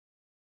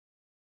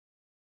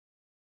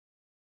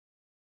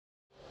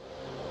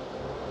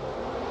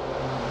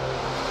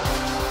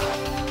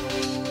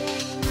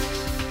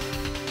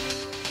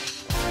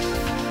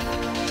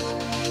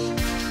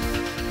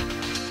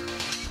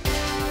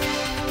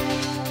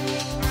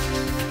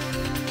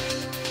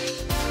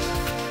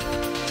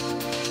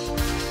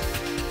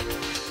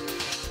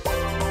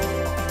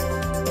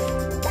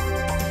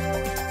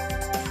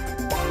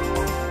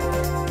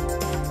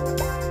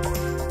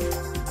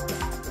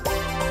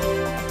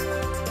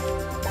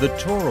The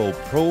Toro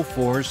Pro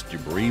Force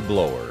Debris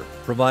Blower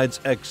provides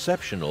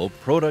exceptional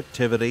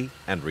productivity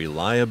and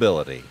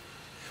reliability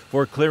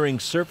for clearing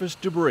surface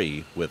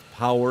debris with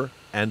power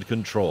and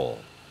control.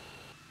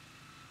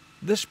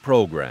 This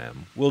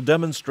program will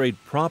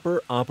demonstrate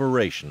proper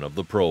operation of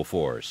the Pro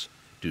Force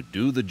to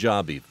do the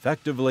job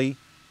effectively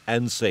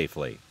and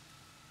safely.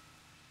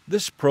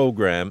 This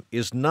program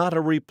is not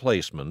a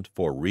replacement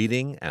for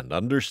reading and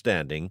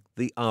understanding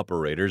the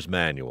operator's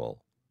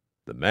manual.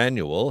 The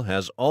manual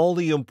has all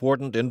the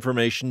important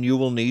information you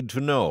will need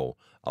to know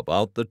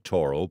about the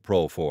Toro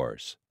Pro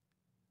Force.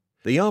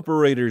 The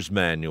operator's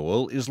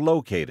manual is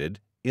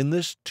located in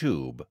this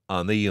tube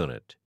on the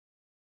unit.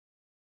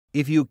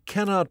 If you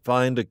cannot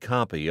find a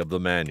copy of the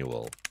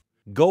manual,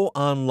 go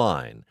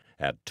online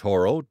at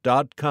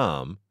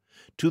Toro.com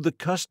to the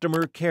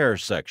Customer Care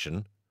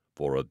section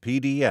for a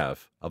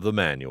PDF of the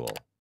manual.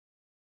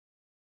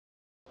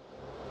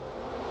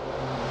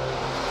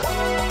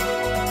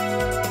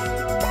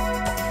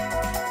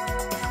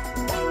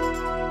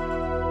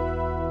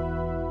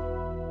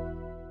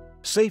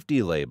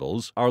 Safety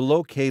labels are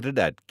located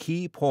at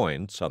key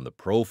points on the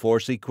Pro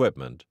Force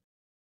equipment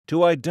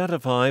to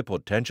identify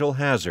potential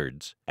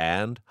hazards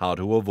and how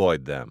to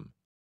avoid them.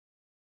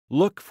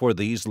 Look for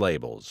these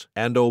labels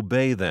and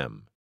obey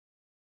them.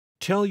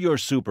 Tell your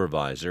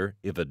supervisor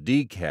if a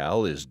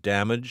decal is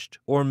damaged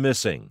or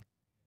missing.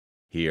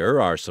 Here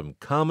are some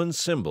common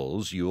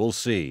symbols you will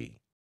see.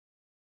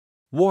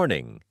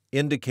 Warning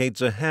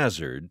indicates a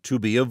hazard to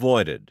be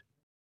avoided.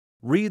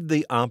 Read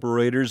the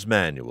operator's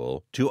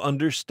manual to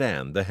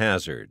understand the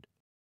hazard.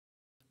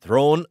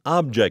 Thrown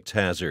object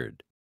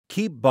hazard.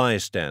 Keep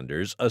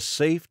bystanders a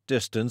safe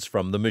distance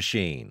from the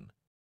machine.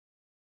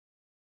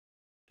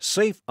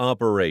 Safe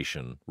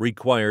operation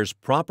requires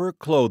proper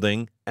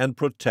clothing and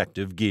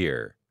protective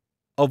gear.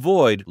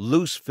 Avoid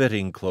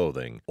loose-fitting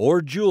clothing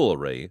or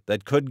jewelry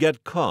that could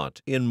get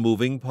caught in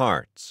moving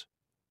parts.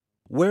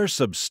 Wear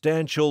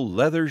substantial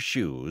leather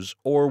shoes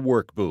or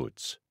work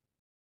boots.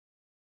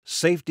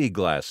 Safety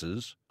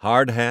glasses,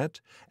 hard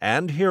hat,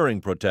 and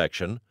hearing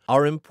protection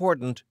are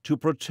important to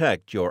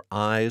protect your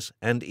eyes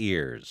and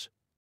ears.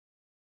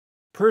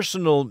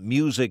 Personal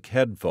music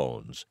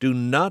headphones do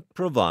not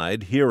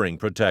provide hearing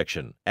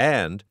protection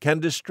and can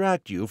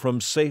distract you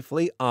from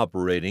safely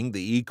operating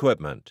the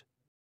equipment.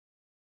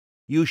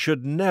 You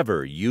should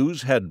never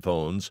use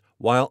headphones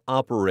while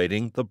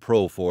operating the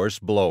Pro Force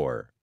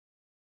blower.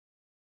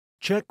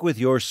 Check with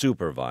your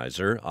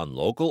supervisor on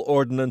local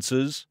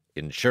ordinances,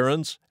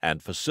 insurance,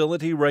 and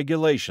facility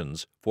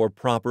regulations for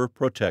proper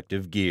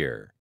protective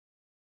gear.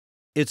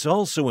 It's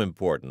also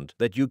important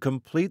that you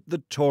complete the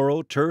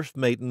Toro Turf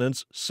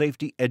Maintenance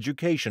Safety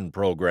Education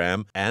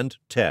Program and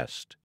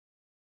test.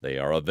 They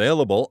are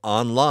available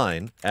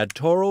online at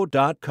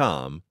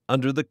Toro.com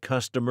under the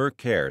Customer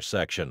Care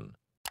section.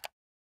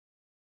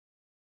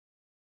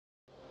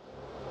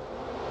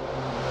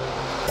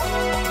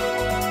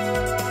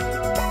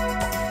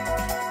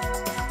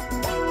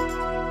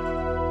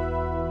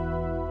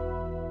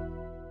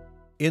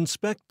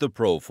 Inspect the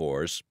Pro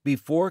Force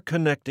before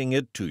connecting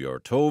it to your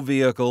tow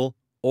vehicle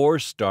or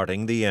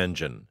starting the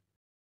engine.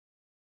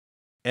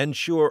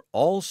 Ensure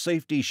all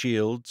safety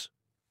shields,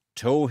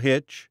 tow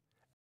hitch,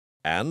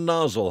 and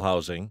nozzle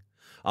housing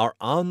are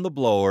on the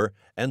blower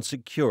and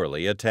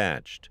securely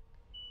attached.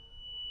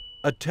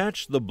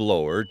 Attach the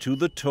blower to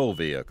the tow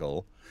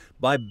vehicle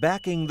by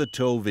backing the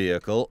tow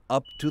vehicle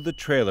up to the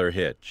trailer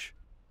hitch.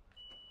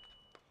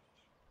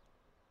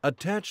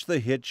 Attach the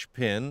hitch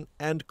pin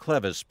and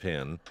clevis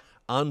pin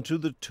onto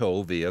the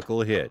tow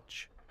vehicle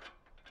hitch.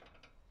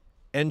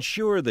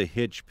 Ensure the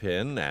hitch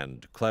pin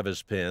and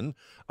clevis pin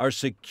are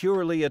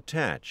securely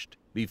attached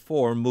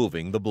before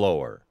moving the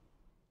blower.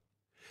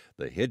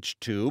 The hitch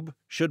tube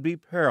should be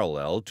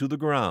parallel to the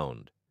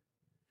ground.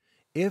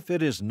 If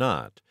it is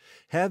not,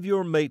 have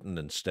your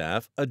maintenance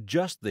staff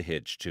adjust the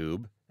hitch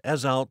tube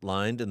as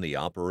outlined in the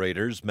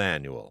operator's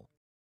manual.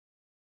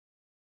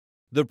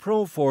 The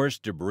Pro Force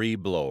Debris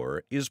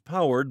Blower is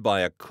powered by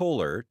a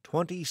Kohler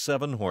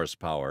 27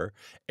 horsepower,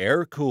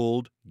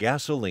 air-cooled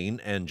gasoline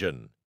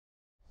engine.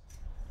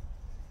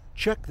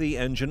 Check the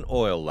engine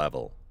oil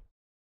level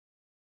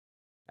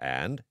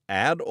and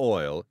add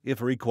oil if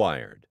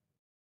required.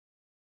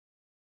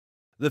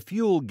 The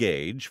fuel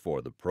gauge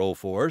for the Pro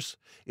Force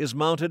is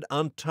mounted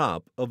on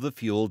top of the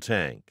fuel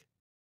tank.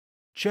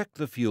 Check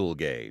the fuel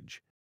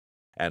gauge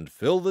and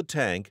fill the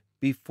tank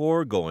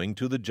before going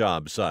to the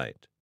job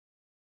site.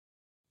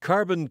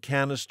 Carbon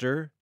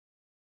canister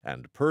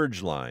and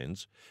purge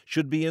lines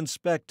should be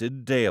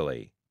inspected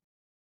daily.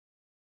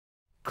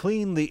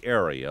 Clean the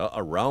area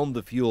around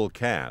the fuel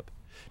cap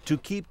to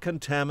keep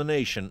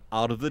contamination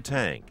out of the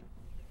tank.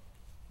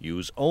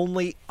 Use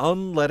only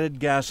unleaded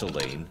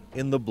gasoline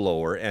in the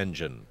blower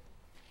engine.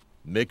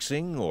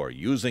 Mixing or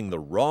using the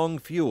wrong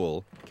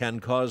fuel can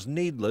cause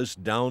needless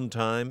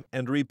downtime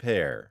and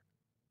repair.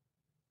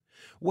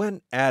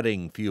 When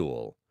adding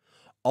fuel,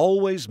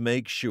 always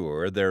make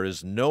sure there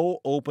is no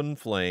open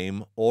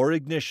flame or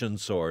ignition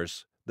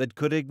source that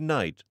could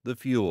ignite the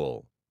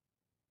fuel.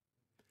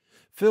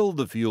 Fill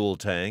the fuel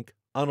tank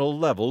on a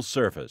level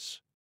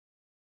surface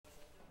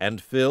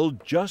and fill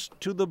just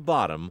to the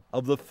bottom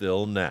of the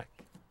fill neck.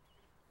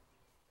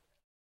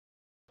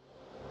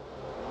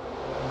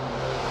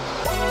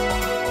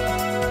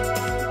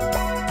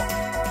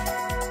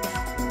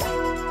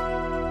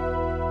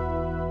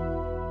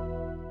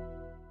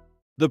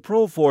 The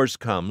ProForce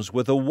comes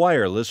with a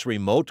wireless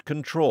remote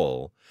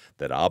control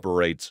that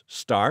operates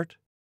start,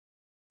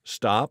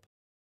 stop,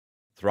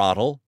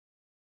 throttle,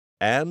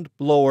 and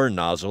blower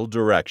nozzle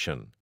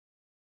direction.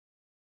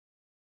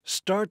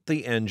 Start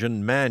the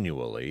engine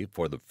manually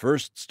for the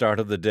first start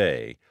of the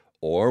day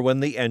or when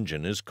the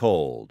engine is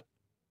cold.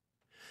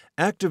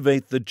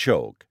 Activate the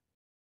choke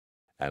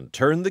and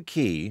turn the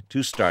key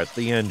to start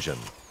the engine.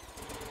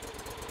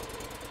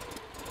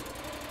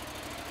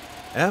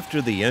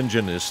 After the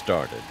engine is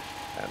started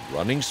and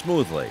running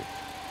smoothly,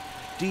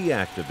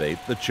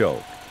 deactivate the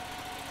choke.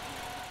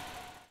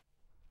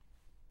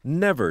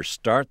 Never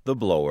start the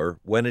blower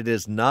when it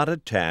is not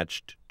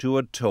attached to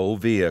a tow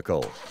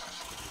vehicle.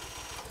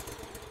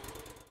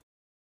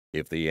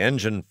 If the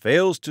engine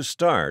fails to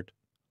start,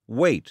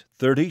 wait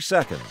 30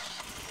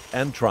 seconds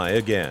and try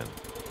again.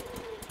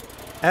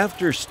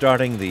 After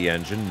starting the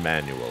engine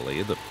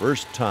manually the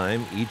first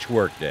time each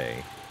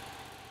workday,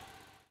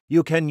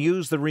 you can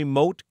use the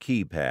remote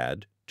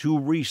keypad to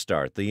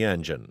restart the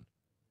engine.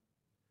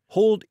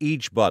 Hold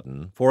each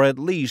button for at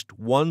least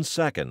 1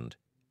 second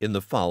in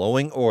the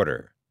following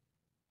order.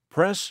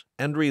 Press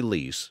and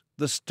release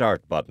the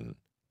Start button.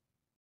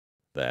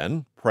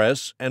 Then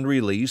press and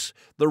release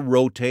the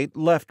Rotate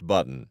Left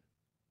button.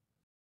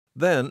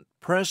 Then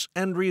press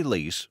and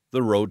release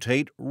the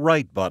Rotate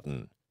Right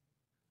button.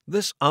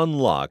 This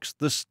unlocks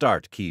the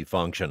Start key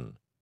function.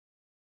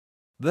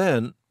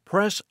 Then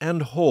press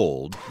and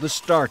hold the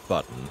Start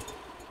button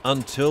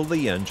until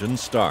the engine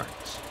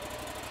starts.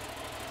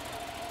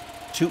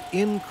 To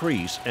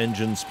increase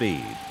engine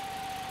speed,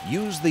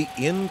 use the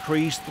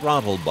Increase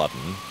Throttle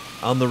button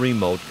on the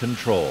remote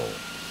control.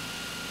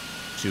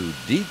 To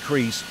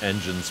decrease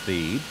engine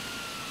speed,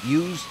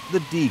 use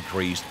the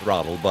Decrease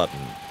Throttle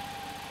button.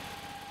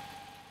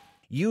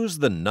 Use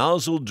the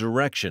nozzle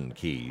direction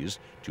keys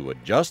to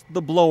adjust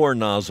the blower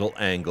nozzle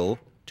angle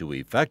to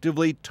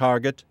effectively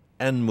target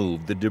and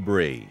move the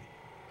debris.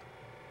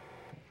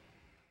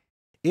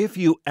 If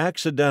you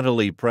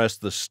accidentally press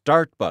the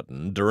Start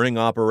button during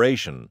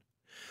operation,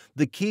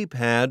 the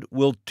keypad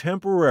will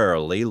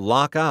temporarily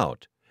lock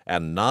out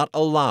and not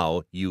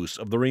allow use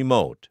of the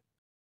remote.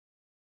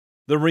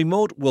 The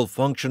remote will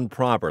function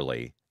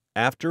properly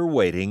after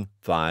waiting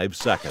 5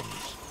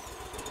 seconds.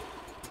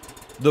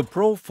 The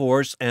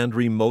ProForce and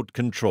remote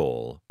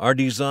control are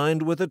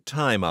designed with a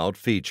timeout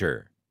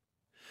feature.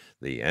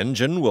 The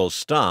engine will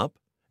stop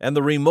and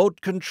the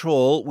remote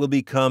control will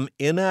become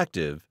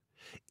inactive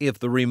if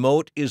the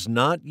remote is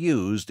not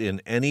used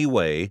in any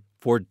way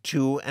for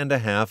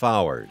 2.5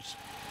 hours.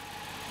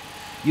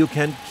 You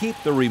can keep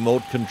the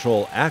remote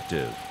control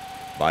active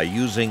by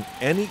using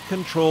any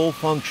control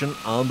function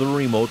on the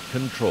remote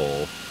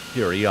control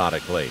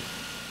periodically.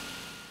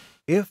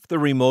 If the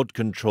remote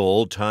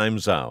control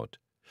times out,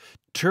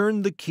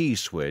 turn the key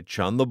switch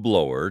on the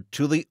blower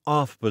to the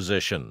off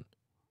position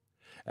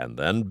and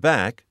then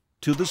back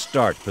to the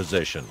start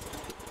position.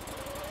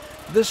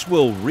 This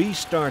will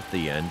restart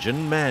the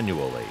engine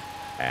manually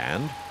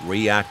and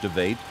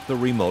reactivate the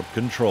remote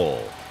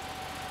control.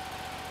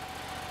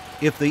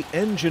 If the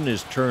engine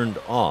is turned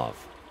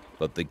off,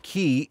 but the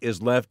key is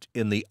left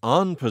in the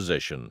on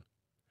position,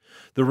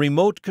 the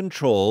remote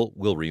control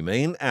will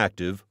remain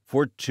active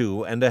for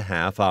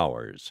 2.5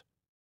 hours.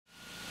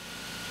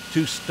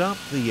 To stop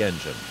the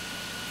engine,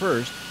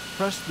 first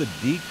press the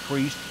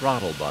Decrease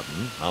Throttle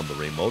button on the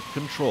remote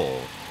control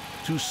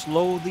to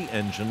slow the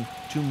engine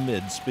to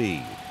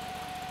mid-speed.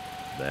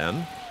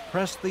 Then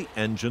press the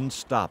Engine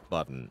Stop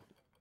button.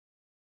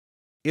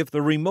 If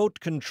the remote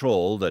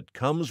control that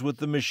comes with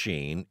the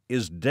machine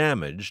is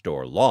damaged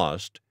or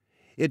lost,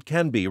 it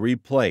can be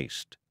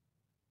replaced.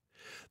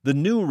 The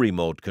new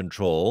remote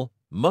control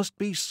must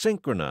be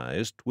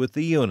synchronized with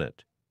the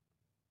unit.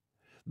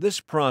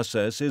 This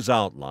process is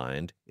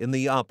outlined in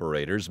the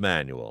operator's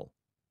manual.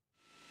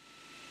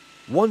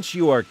 Once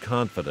you are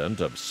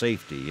confident of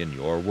safety in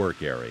your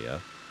work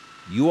area,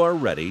 you are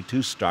ready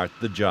to start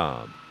the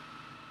job.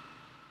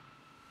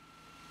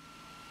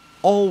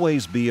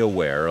 Always be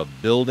aware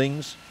of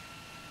buildings,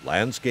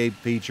 landscape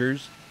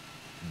features,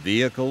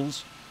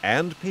 vehicles,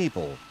 and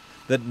people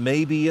that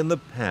may be in the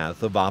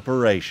path of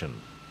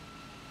operation.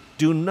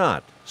 Do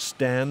not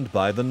stand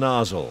by the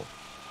nozzle.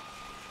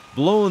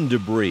 Blown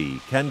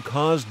debris can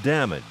cause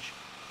damage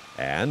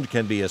and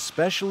can be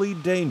especially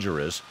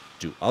dangerous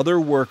to other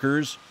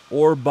workers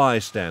or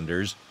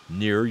bystanders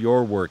near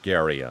your work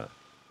area.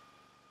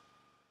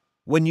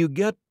 When you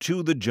get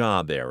to the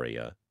job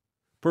area,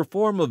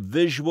 perform a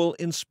visual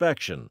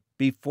inspection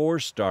before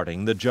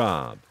starting the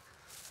job.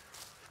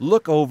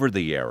 Look over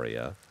the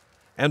area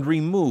and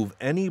remove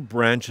any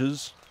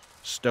branches,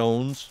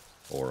 stones,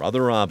 or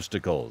other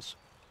obstacles.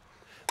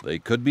 They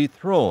could be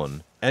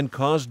thrown and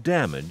cause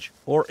damage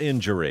or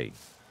injury.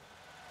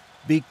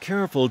 Be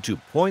careful to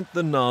point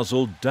the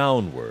nozzle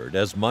downward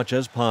as much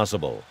as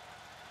possible.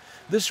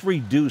 This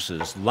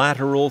reduces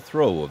lateral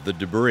throw of the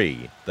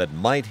debris that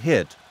might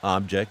hit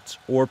objects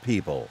or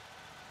people.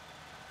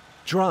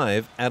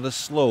 Drive at a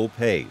slow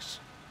pace,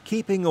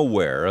 keeping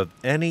aware of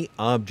any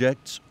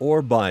objects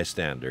or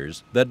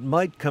bystanders that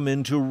might come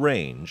into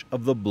range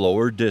of the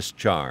blower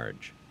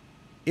discharge.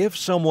 If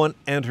someone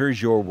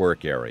enters your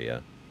work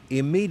area,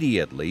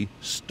 immediately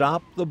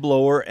stop the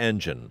blower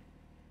engine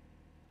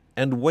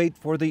and wait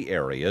for the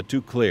area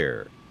to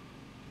clear.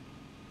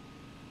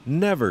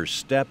 Never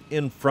step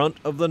in front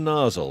of the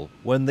nozzle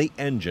when the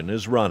engine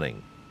is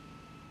running.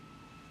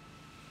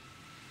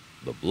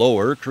 The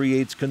blower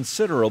creates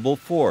considerable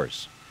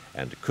force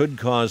and could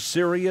cause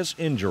serious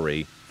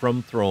injury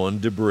from thrown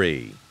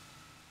debris.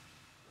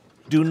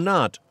 Do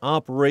not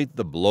operate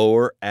the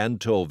blower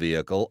and tow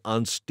vehicle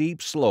on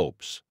steep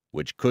slopes,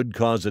 which could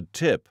cause a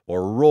tip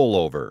or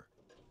rollover.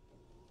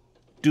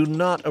 Do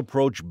not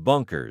approach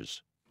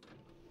bunkers,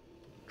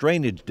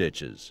 drainage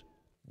ditches,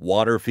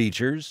 water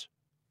features,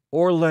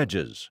 or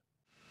ledges.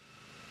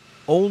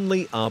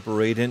 Only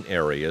operate in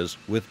areas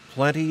with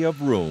plenty of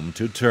room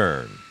to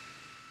turn.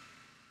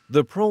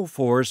 The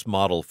ProForce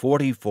Model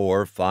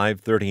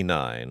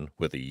 44539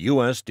 with a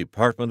U.S.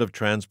 Department of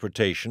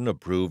Transportation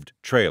approved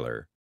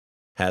trailer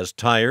has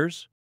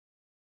tires,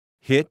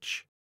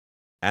 hitch,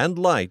 and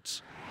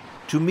lights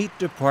to meet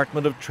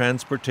Department of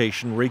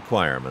Transportation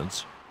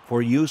requirements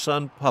for use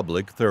on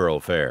public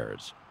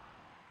thoroughfares.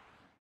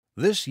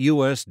 This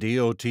U.S.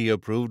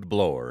 DOT-approved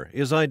blower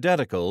is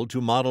identical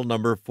to model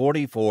number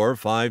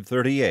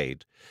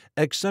 44538,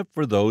 except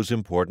for those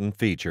important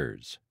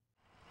features.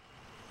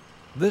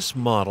 This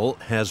model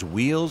has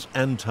wheels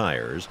and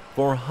tires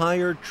for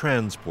higher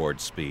transport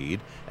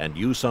speed and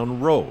use on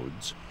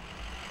roads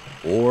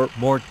or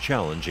more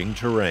challenging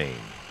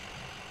terrain.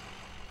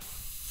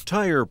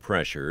 Tire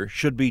pressure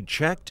should be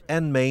checked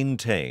and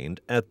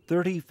maintained at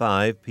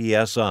 35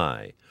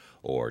 psi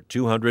or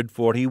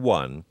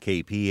 241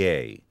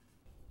 kPa.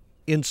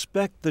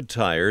 Inspect the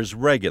tires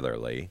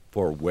regularly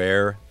for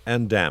wear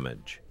and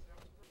damage.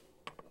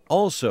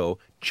 Also,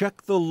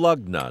 check the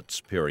lug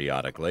nuts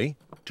periodically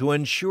to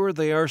ensure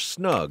they are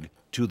snug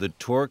to the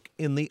torque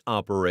in the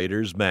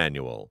operator's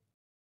manual.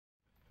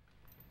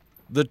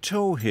 The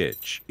tow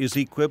hitch is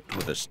equipped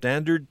with a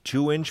standard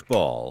 2-inch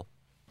ball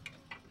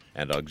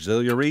and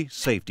auxiliary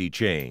safety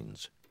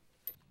chains.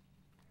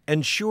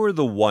 Ensure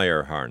the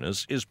wire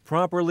harness is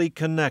properly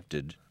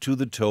connected to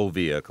the tow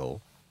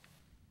vehicle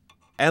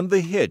and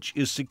the hitch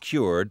is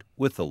secured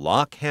with the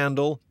lock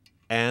handle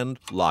and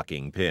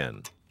locking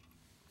pin.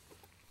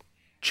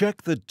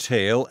 Check the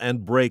tail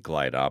and brake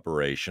light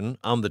operation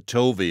on the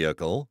tow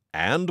vehicle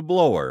and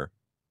blower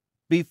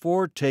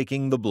before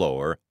taking the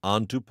blower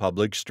onto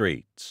public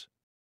streets.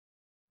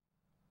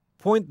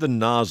 Point the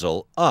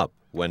nozzle up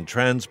when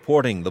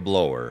transporting the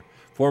blower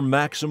for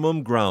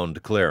maximum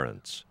ground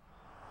clearance.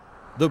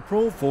 The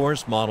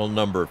ProForce model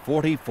number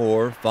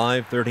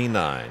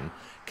 44539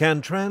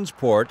 can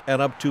transport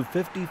at up to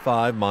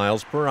 55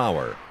 miles per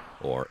hour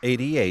or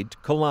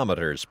 88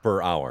 kilometers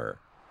per hour.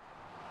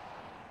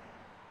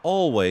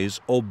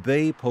 Always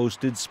obey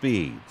posted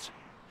speeds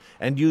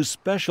and use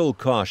special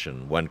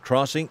caution when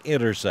crossing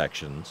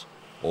intersections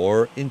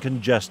or in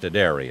congested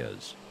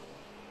areas.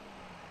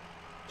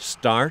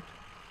 Start,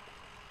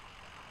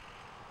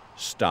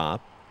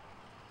 stop,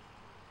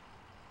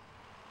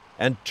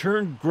 and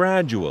turn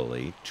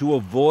gradually to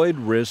avoid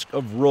risk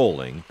of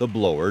rolling the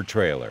blower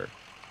trailer.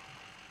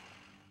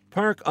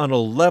 Park on a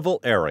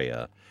level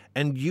area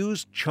and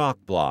use chalk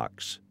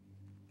blocks.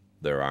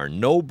 There are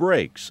no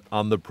brakes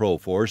on the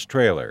ProForce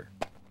trailer.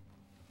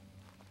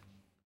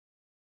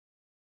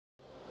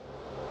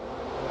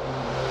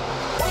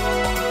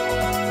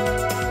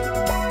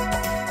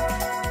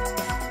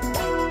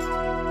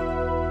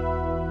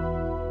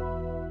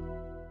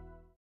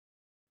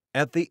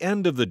 At the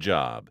end of the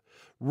job,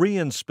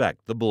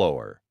 re-inspect the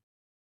blower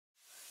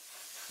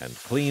and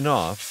clean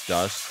off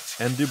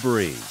dust and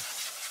debris.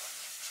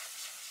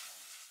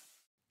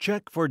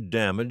 Check for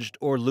damaged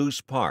or loose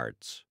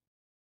parts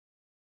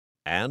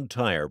and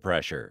tire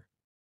pressure.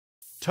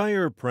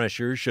 Tire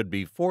pressure should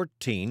be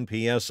 14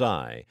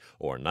 psi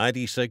or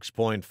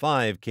 96.5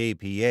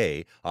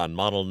 kPa on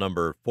model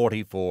number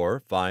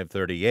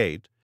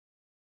 44538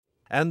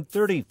 and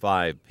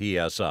 35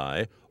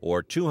 psi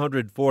or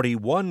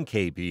 241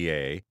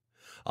 kPa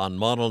on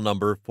model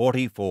number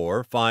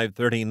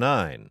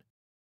 44539.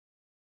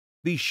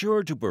 Be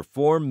sure to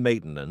perform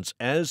maintenance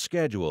as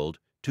scheduled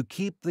to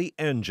keep the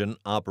engine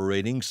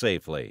operating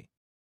safely.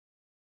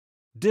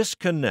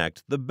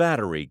 Disconnect the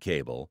battery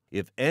cable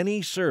if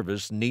any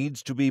service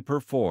needs to be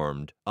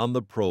performed on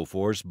the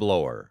ProForce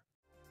blower.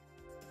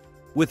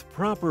 With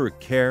proper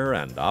care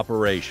and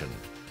operation,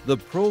 the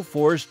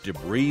ProForce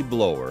debris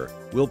blower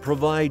will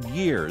provide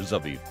years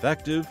of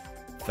effective,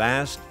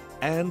 fast,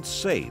 and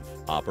safe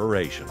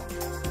operation.